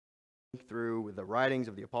through the writings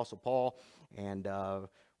of the Apostle Paul, and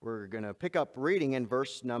we're going to pick up reading in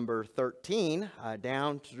verse number 13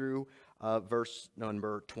 down through verse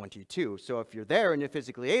number 22. So if you're there and you're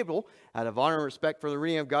physically able, out of honor and respect for the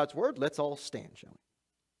reading of God's Word, let's all stand, shall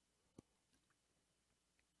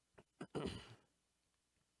we?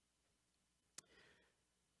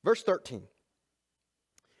 Verse 13.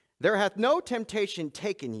 There hath no temptation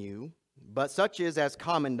taken you, but such is as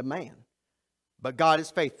common to man. But God is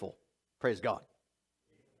faithful. Praise God.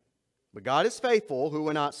 But God is faithful, who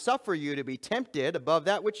will not suffer you to be tempted above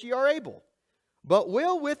that which ye are able, but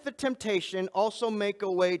will with the temptation also make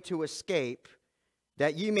a way to escape,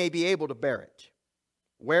 that ye may be able to bear it.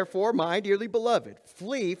 Wherefore, my dearly beloved,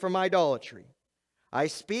 flee from idolatry. I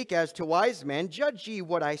speak as to wise men, judge ye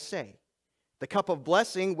what I say. The cup of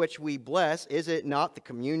blessing which we bless, is it not the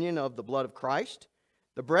communion of the blood of Christ?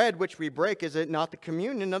 The bread which we break, is it not the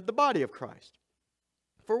communion of the body of Christ?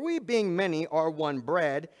 For we, being many, are one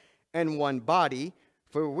bread and one body,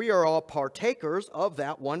 for we are all partakers of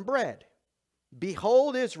that one bread.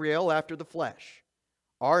 Behold Israel after the flesh.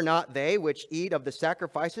 Are not they which eat of the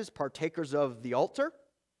sacrifices partakers of the altar?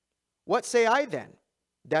 What say I then?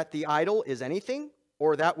 That the idol is anything,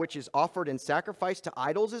 or that which is offered in sacrifice to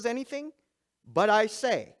idols is anything? But I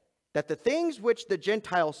say that the things which the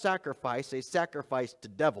Gentiles sacrifice, they sacrifice to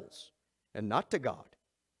devils, and not to God.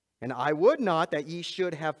 And I would not that ye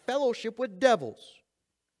should have fellowship with devils.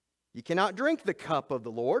 Ye cannot drink the cup of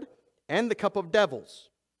the Lord and the cup of devils.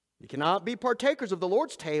 Ye cannot be partakers of the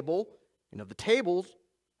Lord's table and of the tables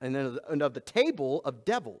and of the table of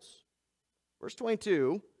devils. Verse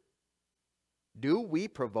 22. Do we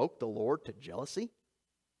provoke the Lord to jealousy?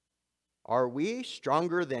 Are we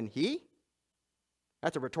stronger than He?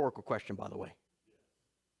 That's a rhetorical question, by the way.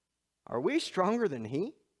 Are we stronger than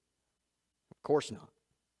He? Of course not.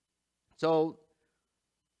 So,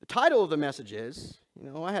 the title of the message is,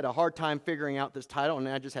 I had a hard time figuring out this title, and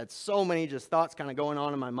I just had so many thoughts kind of going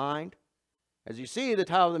on in my mind. As you see, the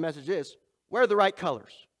title of the message is, Wear the Right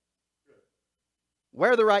Colors.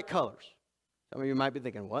 Wear the right colors. Some of you might be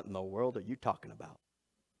thinking, what in the world are you talking about?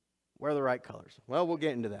 Wear the right colors. Well, we'll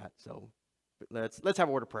get into that, so let's have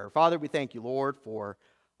a word of prayer. Father, we thank you, Lord, for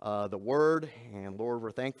the word. And Lord,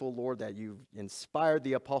 we're thankful, Lord, that you've inspired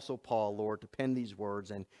the Apostle Paul, Lord, to pen these words.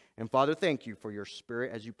 And Father, thank you for your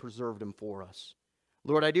Spirit as you preserved them for us.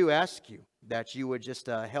 Lord, I do ask you that you would just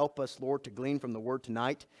help us, Lord, to glean from the word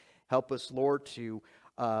tonight. Help us, Lord, to,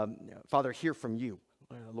 Father, hear from you.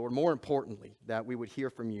 Lord, more importantly, that we would hear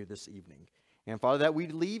from you this evening. And Father, that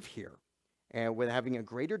we'd leave here and with having a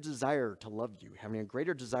greater desire to love you, having a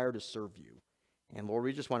greater desire to serve you. And Lord,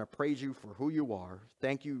 we just want to praise you for who you are.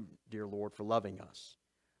 Thank you, dear Lord, for loving us.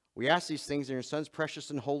 We ask these things in your Son's precious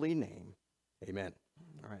and holy name. Amen.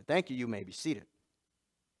 All right, thank you. You may be seated.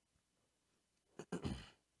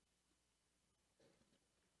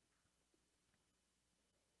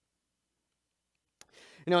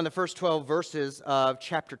 In the first 12 verses of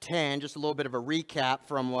chapter 10, just a little bit of a recap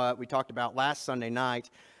from what we talked about last Sunday night.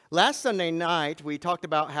 Last Sunday night, we talked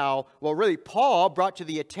about how, Paul brought to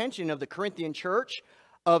the attention of the Corinthian church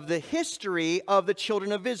of the history of the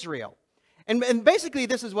children of Israel. And basically,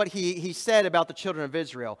 this is what he said about the children of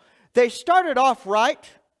Israel. They started off right,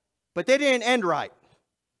 but they didn't end right.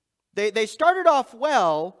 They started off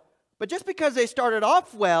well, but just because they started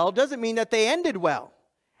off well doesn't mean that they ended well.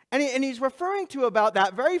 And he's referring to about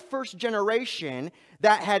that very first generation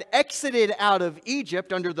that had exited out of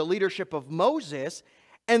Egypt under the leadership of Moses.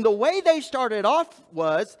 And the way they started off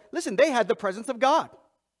was, listen, they had the presence of God.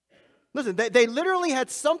 Listen, they literally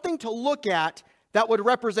had something to look at that would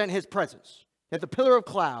represent His presence. They had the pillar of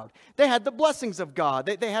cloud. They had the blessings of God.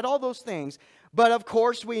 They had all those things. But of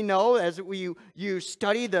course, we know as you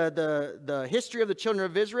study the history of the children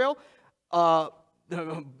of Israel,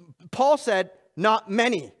 Paul said, not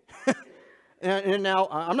many. And now,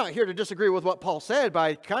 I'm not here to disagree with what Paul said, but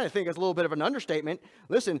I kind of think it's a little bit of an understatement.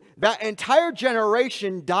 Listen, that entire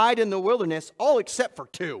generation died in the wilderness, all except for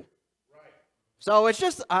 2. Right. So it's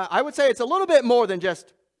just, I would say it's a little bit more than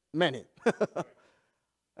just many. The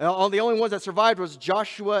only ones that survived was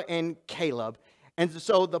Joshua and Caleb. And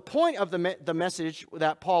so the point of the message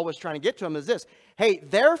that Paul was trying to get to them is this. Hey,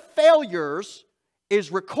 their failures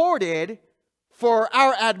is recorded for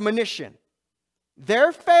our admonition.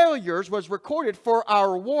 Their failures was recorded for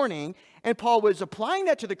our warning, and Paul was applying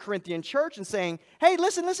that to the Corinthian church and saying, hey,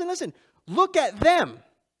 listen, look at them.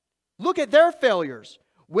 Look at their failures.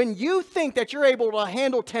 When you think that you're able to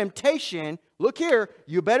handle temptation, look here,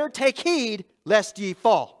 you better take heed lest ye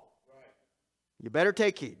fall. Right. You better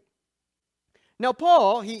take heed. Now,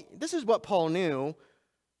 Paul, this is what Paul knew.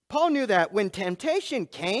 Paul knew that when temptation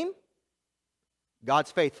came,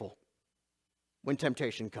 God's faithful when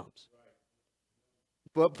temptation comes.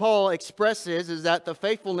 What Paul expresses is that the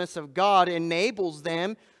faithfulness of God enables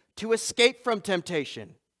them to escape from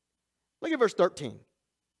temptation. Look at verse 13.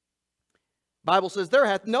 Bible says, there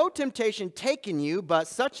hath no temptation taken you, but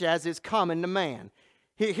such as is common to man.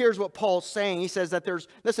 Here's what Paul's saying. He says that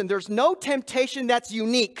there's no temptation that's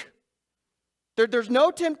unique. There's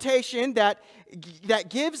no temptation that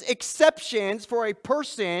gives exceptions for a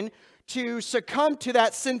person to succumb to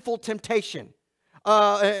that sinful temptation.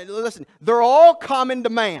 Listen, they're all common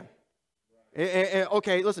to man.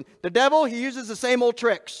 Okay, listen, the devil, he uses the same old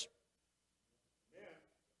tricks.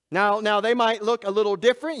 Now they might look a little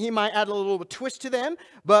different. He might add a little twist to them.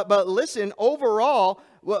 But listen, overall,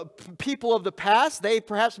 people of the past, they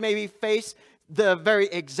perhaps maybe face the very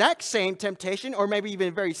exact same temptation or maybe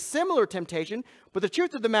even very similar temptation. But the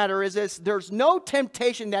truth of the matter is this, there's no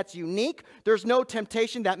temptation that's unique. There's no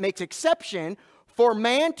temptation that makes exception for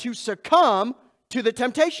man to succumb to the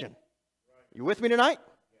temptation. You with me tonight?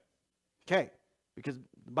 Okay, because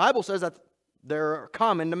the Bible says that they're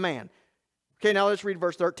common to man. Okay, now let's read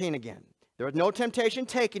verse 13 again. There is no temptation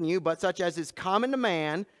taken you, but such as is common to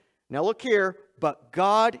man. Now look here, but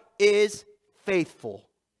God is faithful,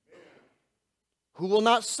 who will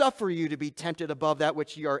not suffer you to be tempted above that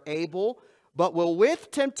which ye are able, but will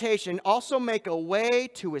with temptation also make a way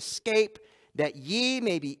to escape, that ye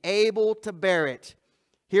may be able to bear it.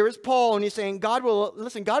 Here is Paul, and he's saying, God will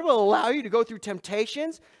allow you to go through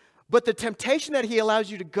temptations, but the temptation that he allows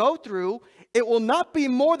you to go through, it will not be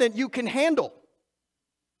more than you can handle.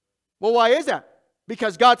 Well, why is that?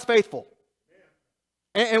 Because God's faithful.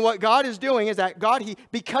 And what God is doing is that God,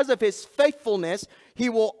 because of his faithfulness, he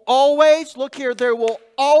will always, look here, there will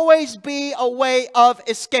always be a way of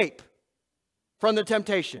escape from the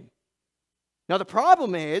temptation. Now, the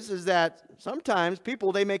problem is that sometimes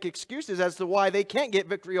people, they make excuses as to why they can't get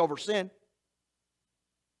victory over sin.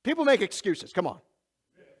 People make excuses. Come on.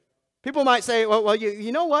 People might say, well,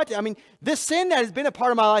 you know what? I mean, this sin that has been a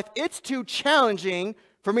part of my life, it's too challenging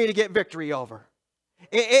for me to get victory over.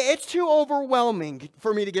 It's too overwhelming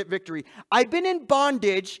for me to get victory. I've been in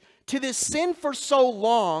bondage to this sin for so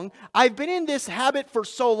long. I've been in this habit for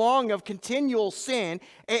so long of continual sin.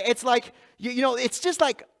 It's like, it's just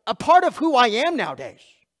like a part of who I am nowadays.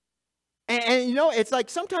 And it's like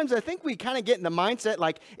sometimes I think we kind of get in the mindset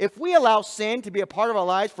like if we allow sin to be a part of our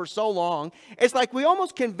lives for so long, it's like we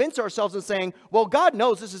almost convince ourselves in saying, well, God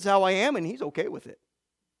knows this is how I am and he's okay with it.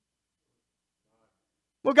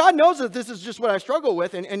 Well, God knows that this is just what I struggle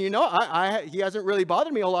with, and he hasn't really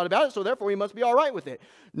bothered me a lot about it, so therefore he must be all right with it.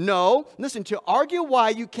 No, listen, to argue why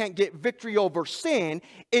you can't get victory over sin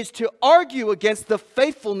is to argue against the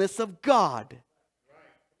faithfulness of God.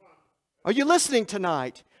 Are you listening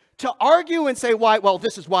tonight? To argue and say, why? Well,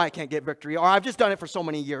 this is why I can't get victory, or I've just done it for so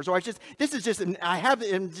many years, or I'm just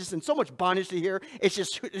in so much bondage to here. It's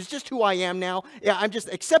just who I am now. Yeah, I'm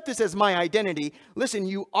just accept this as my identity. Listen,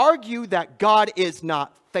 you argue that God is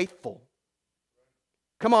not faithful.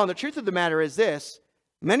 Come on, the truth of the matter is this: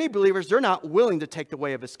 many believers, they're not willing to take the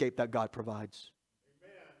way of escape that God provides.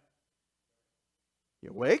 Amen. You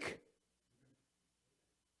awake?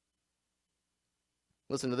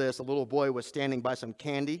 Listen to this. A little boy was standing by some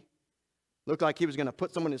candy. Looked like he was going to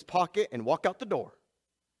put some in his pocket and walk out the door.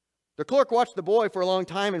 The clerk watched the boy for a long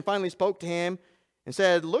time and finally spoke to him and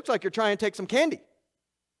said, looks like you're trying to take some candy.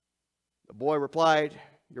 The boy replied,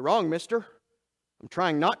 you're wrong, mister. I'm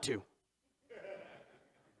trying not to.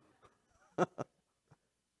 Hey,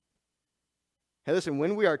 listen,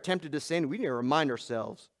 when we are tempted to sin, we need to remind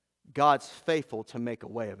ourselves God's faithful to make a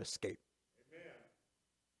way of escape. Amen.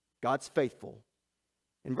 God's faithful.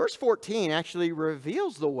 And verse 14 actually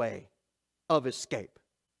reveals the way of escape.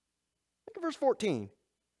 Look at verse 14.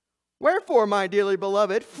 Wherefore, my dearly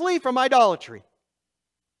beloved, flee from idolatry.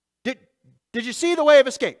 Did you see the way of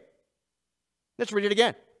escape? Let's read it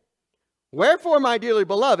again. Wherefore, my dearly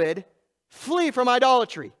beloved, flee from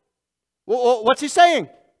idolatry. Well, what's he saying?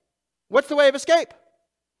 What's the way of escape?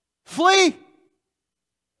 Flee.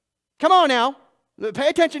 Come on now. Pay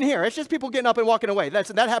attention here. It's just people getting up and walking away. That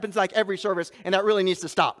happens like every service, and that really needs to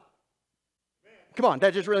stop. Come on,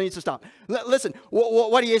 that just really needs to stop. Listen,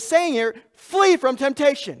 what he is saying here, flee from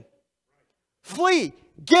temptation. Flee.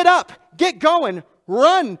 Get up. Get going.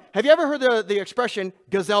 Run. Have you ever heard the expression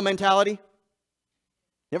gazelle mentality?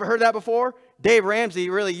 You ever heard that before? Dave Ramsey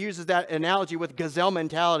really uses that analogy with gazelle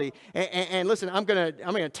mentality. And listen, I'm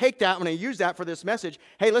gonna take that. I'm gonna use that for this message.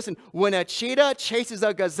 Hey, listen, when a cheetah chases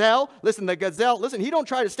a gazelle, the gazelle, he don't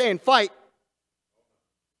try to stay and fight.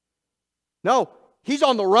 No, he's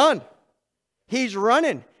on the run. He's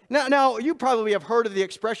running. Now you probably have heard of the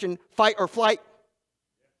expression fight or flight.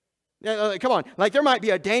 Come on. Like there might be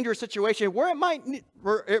a dangerous situation where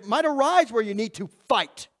it might arise where you need to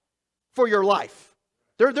fight for your life.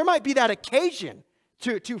 There might be that occasion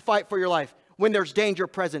to fight for your life when there's danger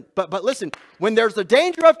present. But listen, when there's the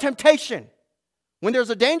danger of temptation, when there's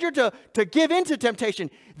a danger to give into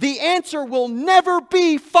temptation, the answer will never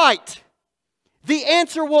be fight. The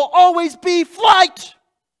answer will always be flight.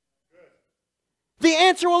 The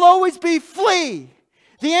answer will always be flee.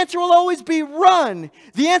 The answer will always be run.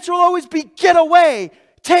 The answer will always be get away.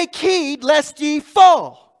 Take heed lest ye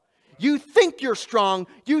fall. You think you're strong.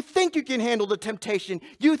 You think you can handle the temptation.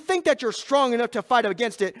 You think that you're strong enough to fight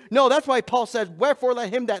against it. No, that's why Paul says, wherefore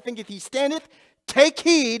let him that thinketh he standeth take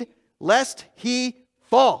heed lest he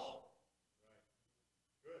fall.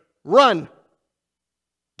 Run.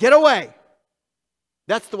 Get away.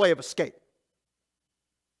 That's the way of escape.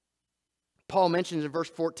 Paul mentions in verse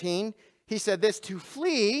 14, he said this, to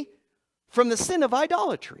flee from the sin of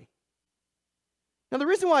idolatry. Now, the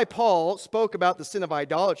reason why Paul spoke about the sin of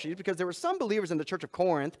idolatry is because there were some believers in the church of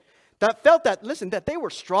Corinth that felt that, listen, that they were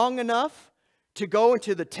strong enough to go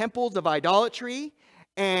into the temples of idolatry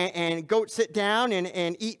and go sit down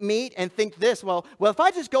and eat meat and think this, well, if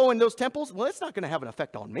I just go in those temples, well, it's not going to have an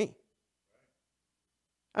effect on me.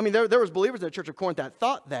 I mean, there was believers in the church of Corinth that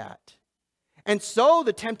thought that. And so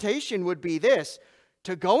the temptation would be this,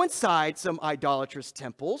 to go inside some idolatrous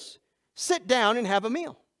temples, sit down and have a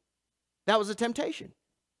meal. That was a temptation.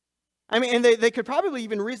 I mean, and they could probably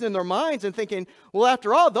even reason in their minds and thinking, well,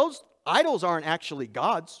 after all, those idols aren't actually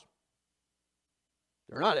gods.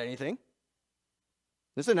 They're not anything.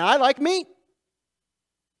 Listen, I like meat.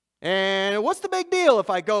 And what's the big deal if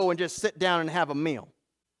I go and just sit down and have a meal?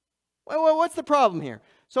 Well, what's the problem here?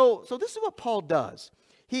 So this is what Paul does.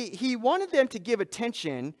 He wanted them to give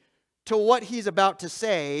attention to what he's about to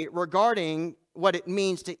say regarding what it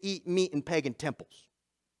means to eat meat in pagan temples.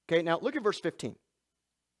 Okay, now look at verse 15.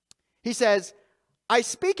 He says, I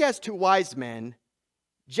speak as to wise men,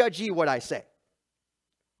 judge ye what I say.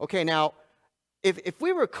 Okay, now, if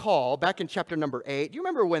we recall, back in chapter number 8, do you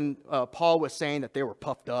remember when Paul was saying that they were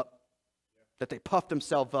puffed up? That they puffed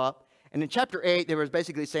themselves up? And in chapter 8, they were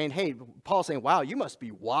basically saying, hey, Paul's saying, wow, you must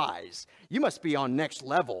be wise. You must be on next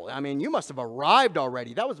level. I mean, you must have arrived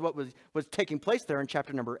already. That was what was taking place there in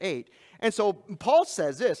chapter number 8. And so Paul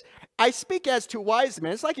says this, I speak as to wise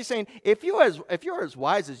men. It's like he's saying, if you're as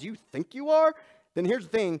wise as you think you are, then here's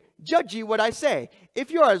the thing, judge ye what I say.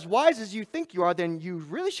 If you are as wise as you think you are, then you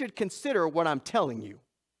really should consider what I'm telling you.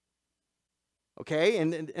 Okay,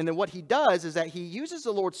 and then what he does is that he uses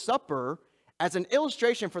the Lord's Supper as an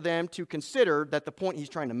illustration for them to consider that the point he's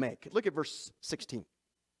trying to make. Look at verse 16.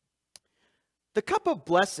 The cup of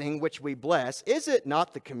blessing which we bless, is it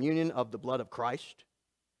not the communion of the blood of Christ?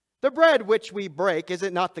 The bread which we break, is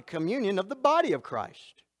it not the communion of the body of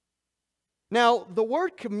Christ? Now, the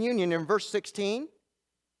word communion in verse 16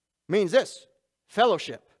 means this,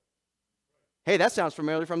 fellowship. Hey, that sounds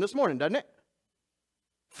familiar from this morning, doesn't it?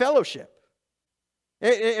 Fellowship.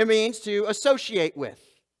 It means to associate with.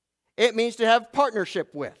 It means to have partnership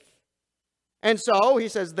with. And so, he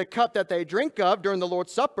says, the cup that they drink of during the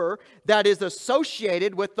Lord's Supper, that is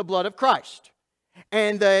associated with the blood of Christ.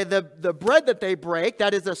 And the bread that they break,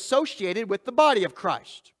 that is associated with the body of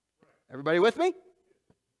Christ. Everybody with me?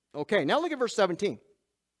 Okay, now look at verse 17.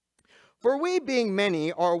 For we being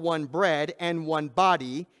many are one bread and one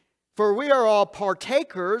body, for we are all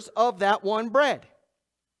partakers of that one bread.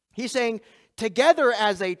 He's saying, together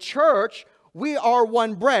as a church, we are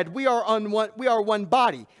one bread. We are one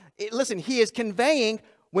body. Listen, he is conveying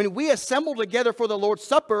when we assemble together for the Lord's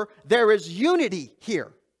Supper, there is unity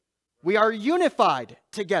here. We are unified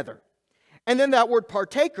together. And then that word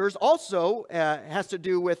partakers also has to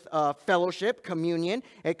do with fellowship, communion.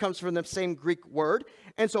 It comes from the same Greek word.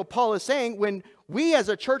 And so Paul is saying when we as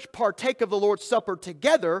a church partake of the Lord's Supper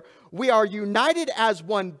together, we are united as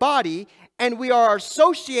one body, and we are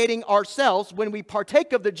associating ourselves. When we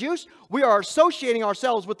partake of the juice, we are associating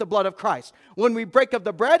ourselves with the blood of Christ. When we break of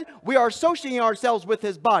the bread, we are associating ourselves with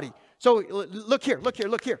his body. So look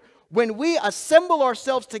here. When we assemble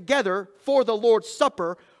ourselves together for the Lord's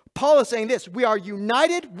Supper, Paul is saying this, we are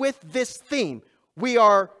united with this theme. We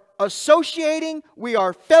are associating, we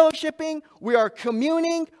are fellowshipping, we are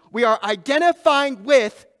communing, we are identifying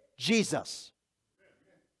with Jesus.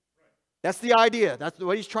 That's the idea. That's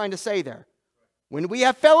what he's trying to say there. When we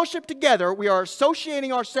have fellowship together, we are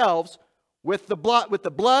associating ourselves with the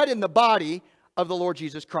blood and the body of the Lord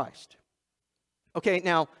Jesus Christ. Okay,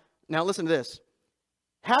 now listen to this.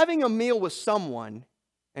 Having a meal with someone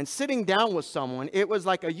and sitting down with someone, it was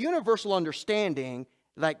like a universal understanding,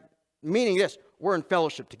 like meaning this, we're in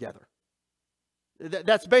fellowship together.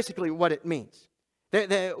 That's basically what it means.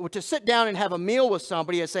 To sit down and have a meal with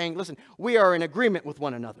somebody is saying, listen, we are in agreement with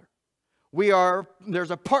one another.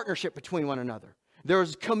 There's a partnership between one another.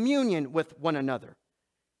 There's communion with one another.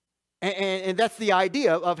 And that's the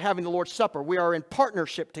idea of having the Lord's Supper. We are in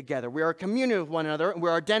partnership together. We are communing with one another, and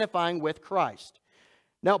we're identifying with Christ.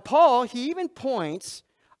 Now, Paul, he even points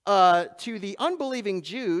to the unbelieving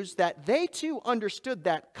Jews that they too understood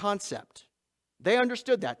that concept. They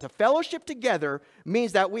understood that. To fellowship together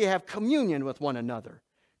means that we have communion with one another.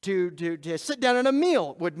 To sit down at a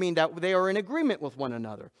meal would mean that they are in agreement with one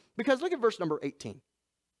another. Because look at verse number 18.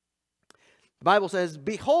 The Bible says,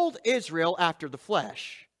 "Behold Israel after the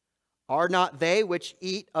flesh. Are not they which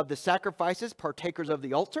eat of the sacrifices partakers of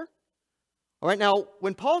the altar?" All right, now,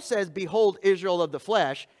 when Paul says, "Behold Israel of the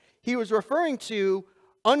flesh," he was referring to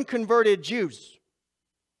unconverted Jews.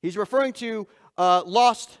 He's referring to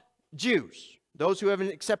lost Jews, those who haven't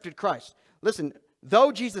accepted Christ. Listen,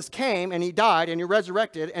 though Jesus came and he died and he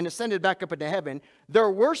resurrected and ascended back up into heaven,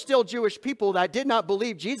 there were still Jewish people that did not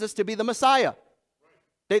believe Jesus to be the Messiah.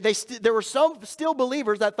 There were some still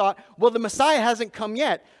believers that thought, well, the Messiah hasn't come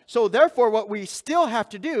yet. So therefore, what we still have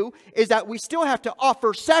to do is that we still have to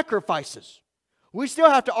offer sacrifices. We still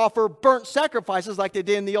have to offer burnt sacrifices like they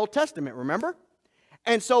did in the Old Testament, remember?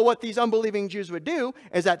 And so what these unbelieving Jews would do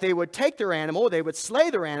is that they would take their animal, they would slay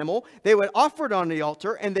their animal, they would offer it on the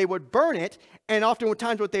altar, and they would burn it. And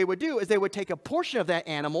oftentimes what they would do is they would take a portion of that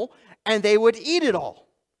animal and they would eat it all.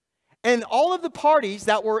 And all of the parties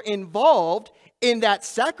that were involved in that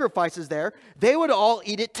sacrifices there, they would all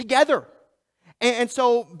eat it together. And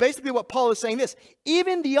so basically what Paul is saying this,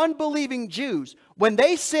 even the unbelieving Jews, when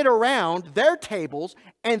they sit around their tables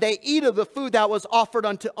and they eat of the food that was offered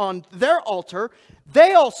on their altar,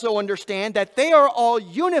 they also understand that they are all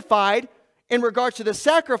unified in regards to the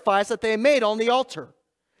sacrifice that they made on the altar.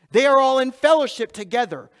 They are all in fellowship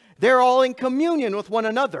together. They're all in communion with one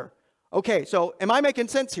another. Okay, so am I making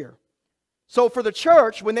sense here? So for the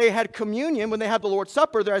church, when they had communion, when they had the Lord's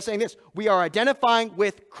Supper, they're saying this, we are identifying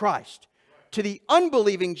with Christ. To the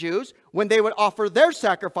unbelieving Jews, when they would offer their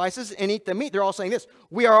sacrifices and eat the meat, they're all saying this,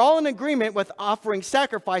 we are all in agreement with offering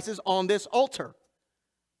sacrifices on this altar.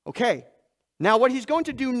 Okay, now what he's going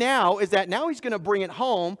to do now is that now he's going to bring it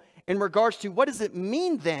home in regards to what does it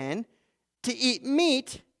mean then to eat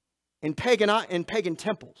meat in pagan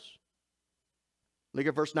temples. Look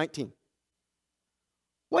at verse 19.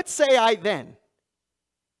 "What say I then?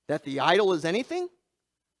 That the idol is anything?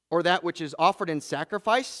 Or that which is offered in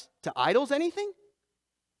sacrifice to idols anything?"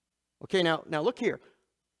 Okay, now look here.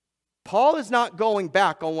 Paul is not going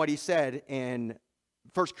back on what he said in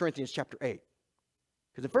 1 Corinthians chapter 8.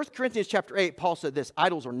 Because in 1 Corinthians chapter 8, Paul said this,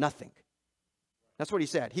 idols are nothing. That's what he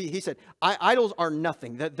said. He said, idols are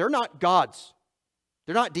nothing. They're not gods.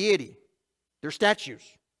 They're not deity. They're statues.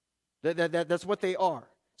 That's what they are.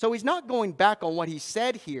 So he's not going back on what he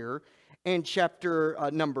said here in chapter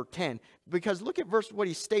number 10. Because look at what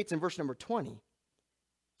he states in verse number 20. It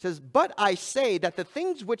says, "But I say that the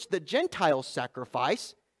things which the Gentiles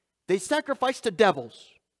sacrifice, they sacrifice to devils,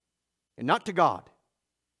 and not to God.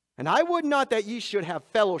 And I would not that ye should have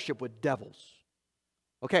fellowship with devils."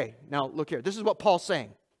 Okay, now look here. This is what Paul's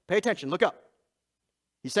saying. Pay attention, look up.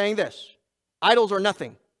 He's saying this. Idols are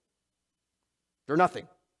nothing. They're nothing.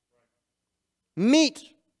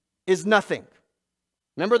 Meat is nothing.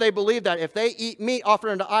 Remember, they believe that if they eat meat offered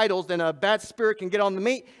unto idols, then a bad spirit can get on the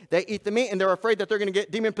meat. They eat the meat, and they're afraid that they're going to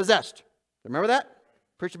get demon-possessed. Remember that?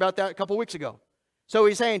 Preached about that a couple weeks ago. So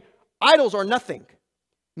he's saying, idols are nothing.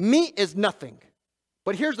 Meat is nothing.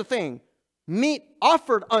 But here's the thing. Meat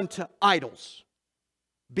offered unto idols.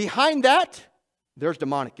 Behind that, there's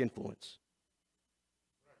demonic influence.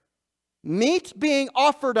 Meat being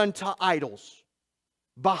offered unto idols.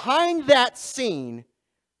 Behind that scene,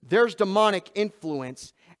 there's demonic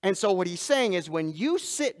influence. And so what he's saying is when you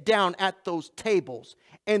sit down at those tables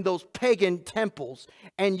in those pagan temples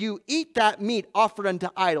and you eat that meat offered unto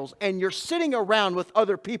idols and you're sitting around with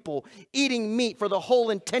other people eating meat for the whole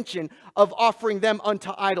intention of offering them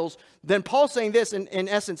unto idols, then Paul's saying this in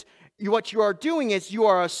essence, what you are doing is you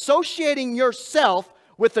are associating yourself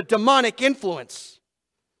with a demonic influence.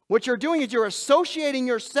 What you're doing is you're associating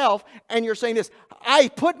yourself and you're saying this, I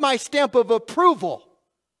put my stamp of approval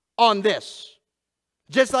on this.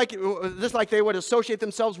 Just like they would associate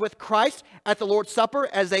themselves with Christ at the Lord's Supper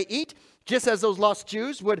as they eat, Just as those lost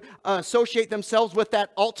Jews would associate themselves with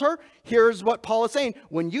that altar, here's what Paul is saying.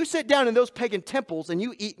 When you sit down in those pagan temples and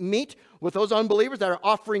you eat meat with those unbelievers that are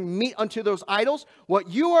offering meat unto those idols, what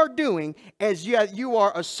you are doing is you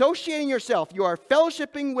are associating yourself. You are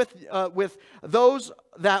fellowshipping with those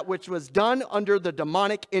that which was done under the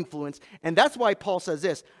demonic influence. And that's why Paul says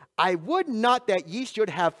this, I would not that ye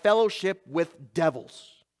should have fellowship with devils.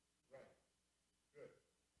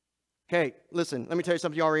 Okay, listen, let me tell you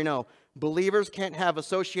something you already know. Believers can't have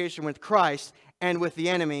association with Christ and with the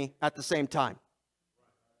enemy at the same time.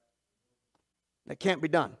 That can't be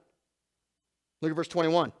done. Look at verse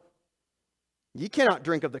 21. Ye cannot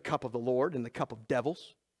drink of the cup of the Lord and the cup of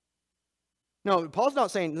devils. No, Paul's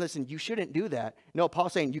not saying, listen, you shouldn't do that. No,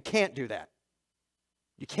 Paul's saying you can't do that.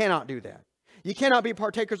 You cannot do that. You cannot be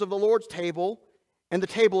partakers of the Lord's table and the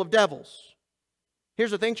table of devils.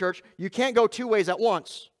 Here's the thing, church. You can't go two ways at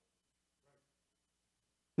once.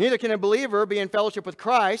 Neither can a believer be in fellowship with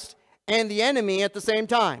Christ and the enemy at the same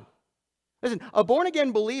time. Listen, a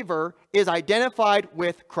born-again believer is identified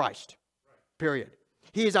with Christ, period.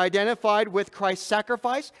 He is identified with Christ's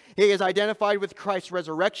sacrifice. He is identified with Christ's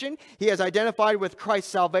resurrection. He is identified with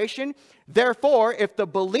Christ's salvation. Therefore, if the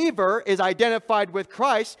believer is identified with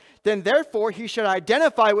Christ, then therefore he should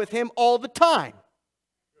identify with him all the time.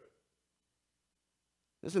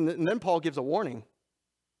 Listen, and then Paul gives a warning.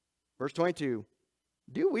 Verse 22.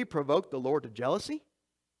 Do we provoke the Lord to jealousy?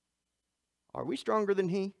 Are we stronger than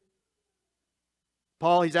he?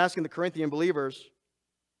 Paul, he's asking the Corinthian believers,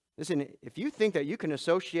 listen, if you think that you can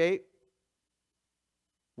associate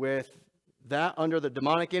with that under the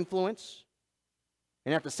demonic influence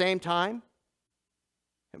and at the same time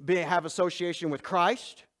have association with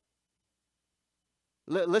Christ,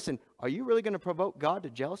 listen, are you really going to provoke God to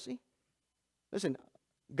jealousy? Listen,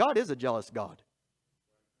 God is a jealous God.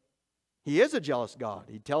 He is a jealous God.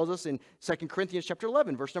 He tells us in 2 Corinthians chapter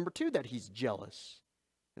 11, verse number 2, that he's jealous.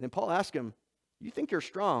 And then Paul asks him, you think you're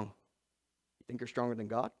strong? You think you're stronger than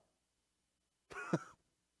God?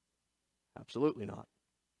 Absolutely not.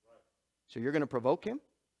 So you're going to provoke him?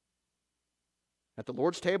 At the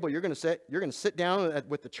Lord's table, you're going to sit down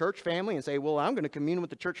with the church family and say, well, I'm going to commune with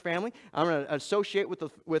the church family. I'm going to associate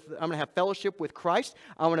I'm going to have fellowship with Christ.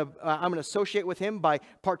 I'm going to associate with him by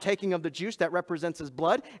partaking of the juice that represents his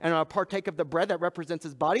blood, and I'll partake of the bread that represents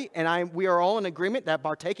his body. And we are all in agreement that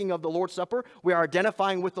partaking of the Lord's Supper, we are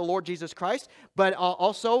identifying with the Lord Jesus Christ. But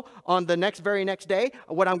also on the very next day,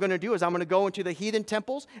 what I'm going to do is I'm going to go into the heathen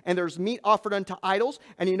temples, and there's meat offered unto idols.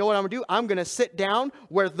 And you know what I'm going to do? I'm going to sit down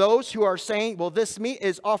where those who are saying, well, this meat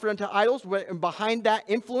is offered unto idols, and behind that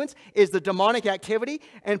influence is the demonic activity.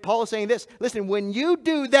 And Paul is saying this, listen, when you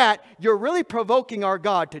do that, you're really provoking our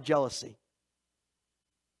God to jealousy.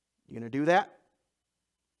 You going to do that?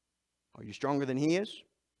 Are you stronger than he is?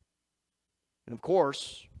 And of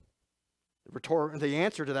course, the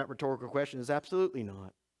answer to that rhetorical question is absolutely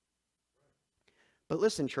not. But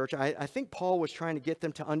listen, church, I think Paul was trying to get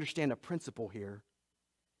them to understand a principle here.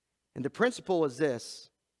 And the principle is this,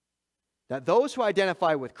 that those who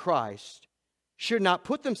identify with Christ should not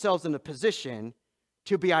put themselves in a position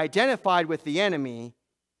to be identified with the enemy,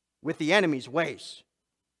 with the enemy's ways.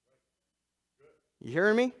 You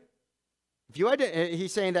hearing me?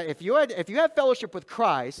 He's saying that if you have fellowship with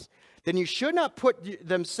Christ, then you should not put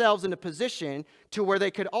themselves in a position to where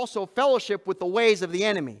they could also fellowship with the ways of the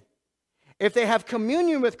enemy. If they have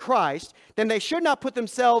communion with Christ, then they should not put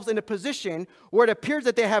themselves in a position where it appears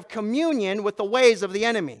that they have communion with the ways of the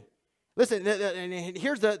enemy. Listen,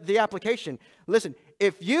 here's the application. Listen,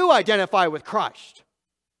 if you identify with Christ,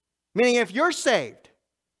 meaning if you're saved,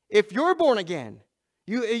 if you're born again,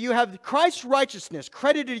 you have Christ's righteousness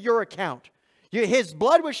credited to your account, his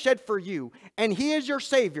blood was shed for you, and he is your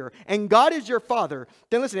Savior, and God is your Father,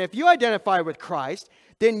 then listen, if you identify with Christ,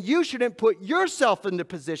 then you shouldn't put yourself into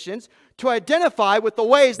positions to identify with the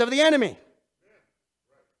ways of the enemy.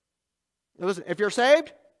 Now listen, if you're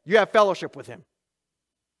saved, you have fellowship with him.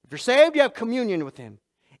 If you're saved, you have communion with him.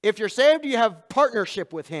 If you're saved, you have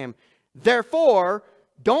partnership with him. Therefore,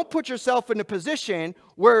 don't put yourself in a position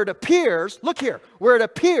where it appears, look here, where it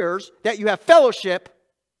appears that you have fellowship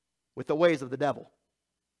with the ways of the devil.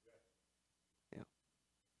 Yeah.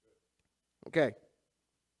 Okay.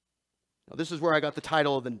 Now, this is where I got the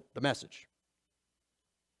title of the message.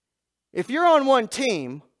 If you're on one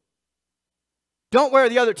team, don't wear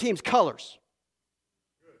the other team's colors.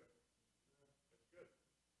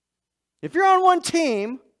 If you're on one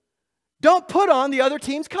team, don't put on the other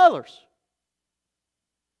team's colors.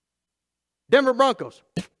 Denver Broncos.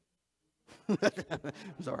 I'm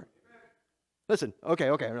sorry. Listen, okay.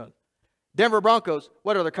 Denver Broncos,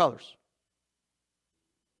 what are their colors?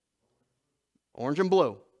 Orange and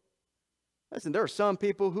blue. Listen, there are some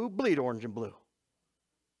people who bleed orange and blue.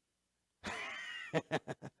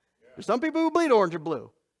 There's some people who bleed orange and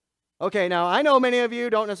blue. Okay, now I know many of you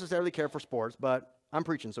don't necessarily care for sports, but I'm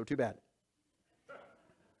preaching, so too bad.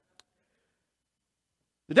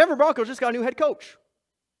 The Denver Broncos just got a new head coach.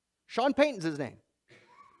 Sean Payton's his name.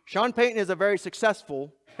 Sean Payton is a very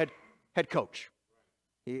successful head coach.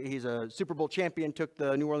 He's a Super Bowl champion, took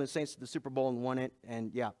the New Orleans Saints to the Super Bowl and won it,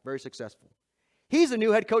 and yeah, very successful. He's a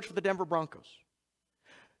new head coach for the Denver Broncos.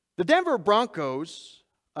 The Denver Broncos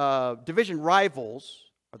division rivals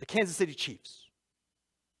are the Kansas City Chiefs.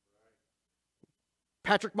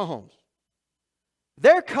 Patrick Mahomes.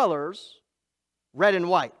 Their colors, red and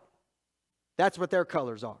white. That's what their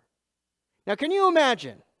colors are. Now, can you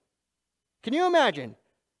imagine?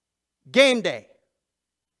 Game day.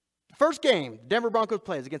 First game Denver Broncos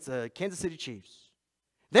plays against the Kansas City Chiefs.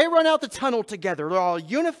 They run out the tunnel together. They're all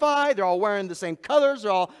unified. They're all wearing the same colors.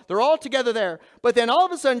 They're all together there. But then all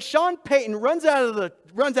of a sudden, Sean Payton runs out of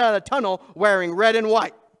the tunnel wearing red and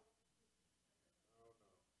white.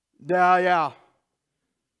 Yeah.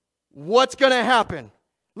 What's going to happen?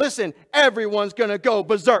 Listen, everyone's going to go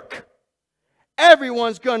berserk.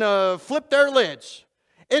 Everyone's going to flip their lids.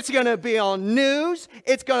 It's going to be on news.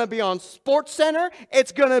 It's going to be on Sports Center.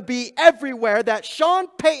 It's going to be everywhere that Sean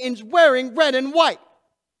Payton's wearing red and white.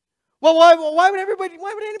 Well, why would anybody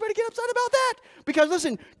get upset about that? Because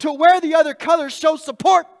listen, to wear the other colors shows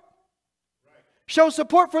support. Shows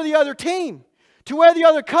support for the other team. To wear the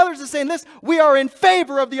other colors is saying this, we are in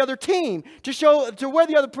favor of the other team. To wear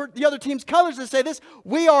the other team's colors is say this,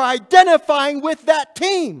 we are identifying with that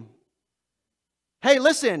team. Hey,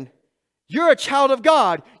 listen, you're a child of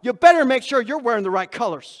God. You better make sure you're wearing the right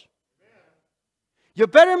colors. You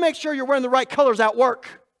better make sure you're wearing the right colors at work.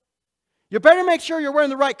 You better make sure you're wearing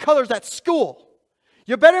the right colors at school.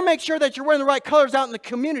 You better make sure that you're wearing the right colors out in the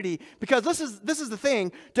community, because this is the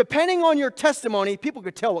thing. Depending on your testimony, people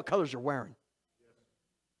could tell what colors you're wearing.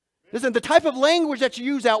 Listen, the type of language that you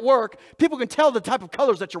use at work, people can tell the type of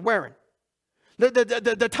colors that you're wearing.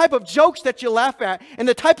 The type of jokes that you laugh at, and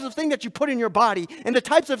the types of things that you put in your body, and the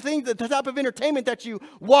types of things, the type of entertainment that you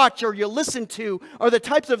watch or you listen to, or the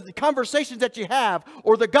types of conversations that you have,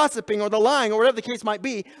 or the gossiping or the lying or whatever the case might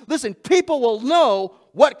be. Listen, people will know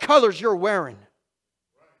what colors you're wearing.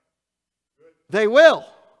 They will.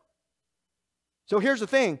 So here's the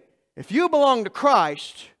thing. If you belong to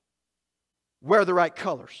Christ, wear the right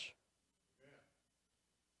colors.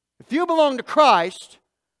 If you belong to Christ,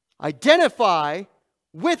 identify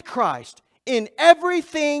with Christ in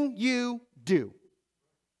everything you do.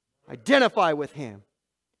 Identify with Him.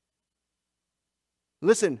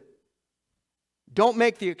 Listen, don't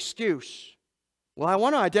make the excuse, well, I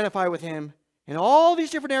want to identify with Him in all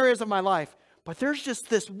these different areas of my life, but there's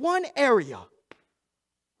just this one area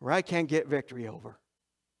where I can't get victory over.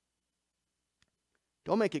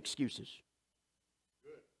 Don't make excuses.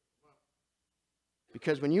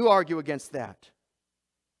 Because when you argue against that,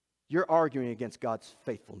 you're arguing against God's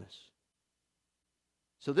faithfulness.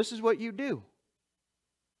 So this is what you do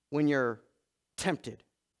when you're tempted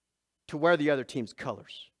to wear the other team's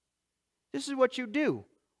colors. This is what you do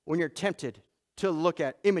when you're tempted to look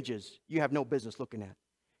at images you have no business looking at.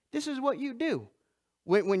 This is what you do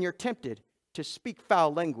when you're tempted to speak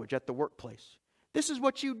foul language at the workplace. This is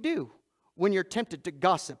what you do when you're tempted to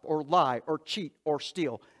gossip or lie or cheat or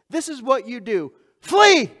steal. This is what you do.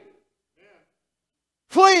 Flee!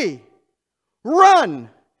 Flee! Run!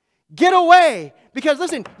 Get away! Because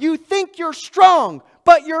listen, you think you're strong,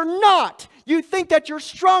 but you're not. You think that you're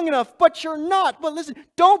strong enough, but you're not. But listen,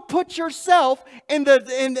 don't put yourself in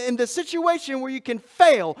the situation where you can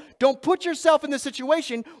fail. Don't put yourself in the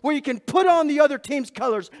situation where you can put on the other team's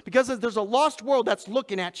colors, because there's a lost world that's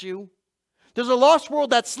looking at you. There's a lost world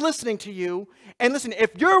that's listening to you. And listen,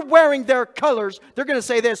 if you're wearing their colors, they're going to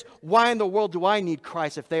say this, why in the world do I need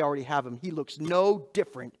Christ if they already have Him? He looks no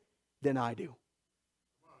different than I do.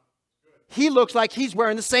 He looks like he's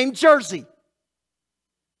wearing the same jersey.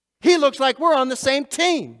 He looks like we're on the same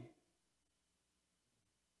team.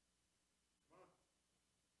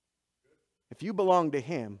 If you belong to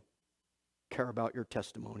Him, care about your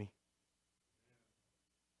testimony.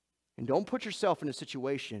 And don't put yourself in a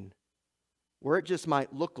situation where it just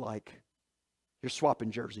might look like you're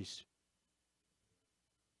swapping jerseys.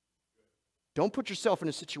 Don't put yourself in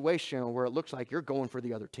a situation where it looks like you're going for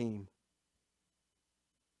the other team.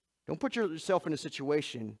 Don't put yourself in a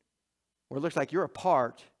situation where it looks like you're a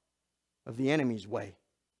part of the enemy's way.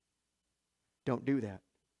 Don't do that.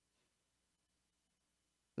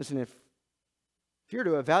 Listen, if you're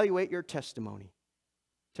to evaluate your testimony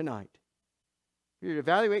tonight, if you're to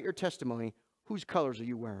evaluate your testimony, whose colors are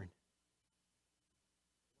you wearing?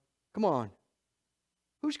 Come on.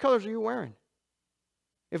 Whose colors are you wearing?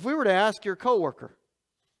 If we were to ask your coworker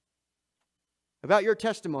about your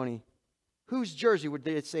testimony, whose jersey would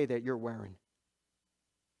they say that you're wearing?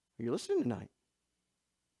 Are you listening tonight?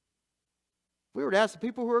 If we were to ask the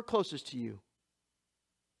people who are closest to you,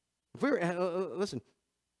 if we were, listen,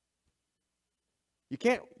 you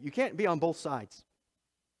can't be on both sides.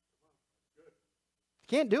 You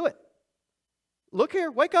can't do it. Look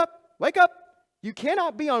here, wake up, wake up. You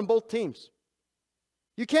cannot be on both teams.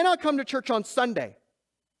 You cannot come to church on Sunday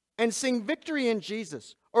and sing victory in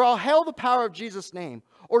Jesus, or I'll hail the power of Jesus' name,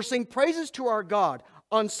 or sing praises to our God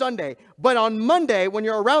on Sunday, but on Monday, when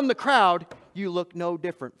you're around the crowd, you look no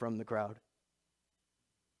different from the crowd.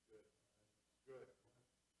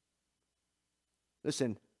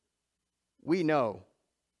 Listen, we know,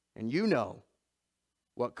 and you know,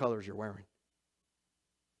 what colors you're wearing.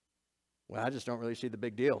 Well, I just don't really see the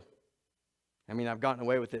big deal. I mean, I've gotten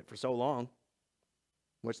away with it for so long.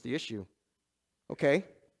 What's the issue? Okay,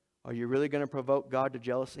 are you really going to provoke God to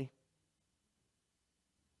jealousy?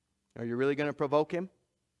 Are you really going to provoke Him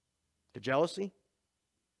to jealousy?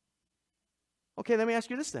 Okay, let me ask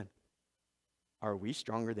you this then. Are we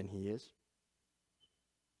stronger than He is?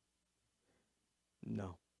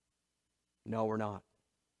 No. No, we're not.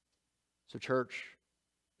 So church,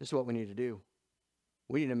 this is what we need to do.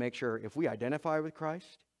 We need to make sure if we identify with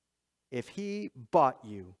Christ, if He bought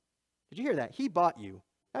you, did you hear that? He bought you.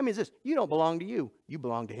 That means this, you don't belong to you, you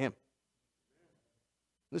belong to Him.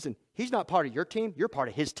 Listen, He's not part of your team, you're part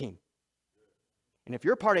of His team. And if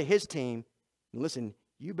you're part of His team, listen,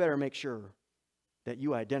 you better make sure that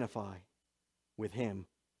you identify with Him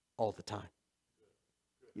all the time.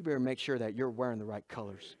 You better make sure that you're wearing the right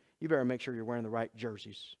colors. You better make sure you're wearing the right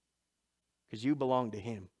jerseys, because you belong to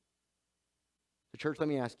Him. So church, let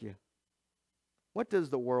me ask you, what does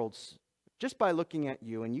the world, just by looking at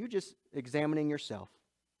you and you just examining yourself,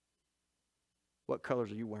 what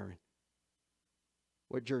colors are you wearing?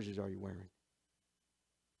 What jerseys are you wearing?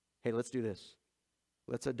 Hey, let's do this.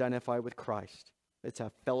 Let's identify with Christ. Let's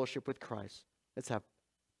have fellowship with Christ. Let's have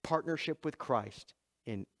partnership with Christ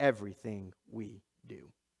in everything we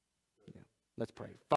do. Yeah. Let's pray.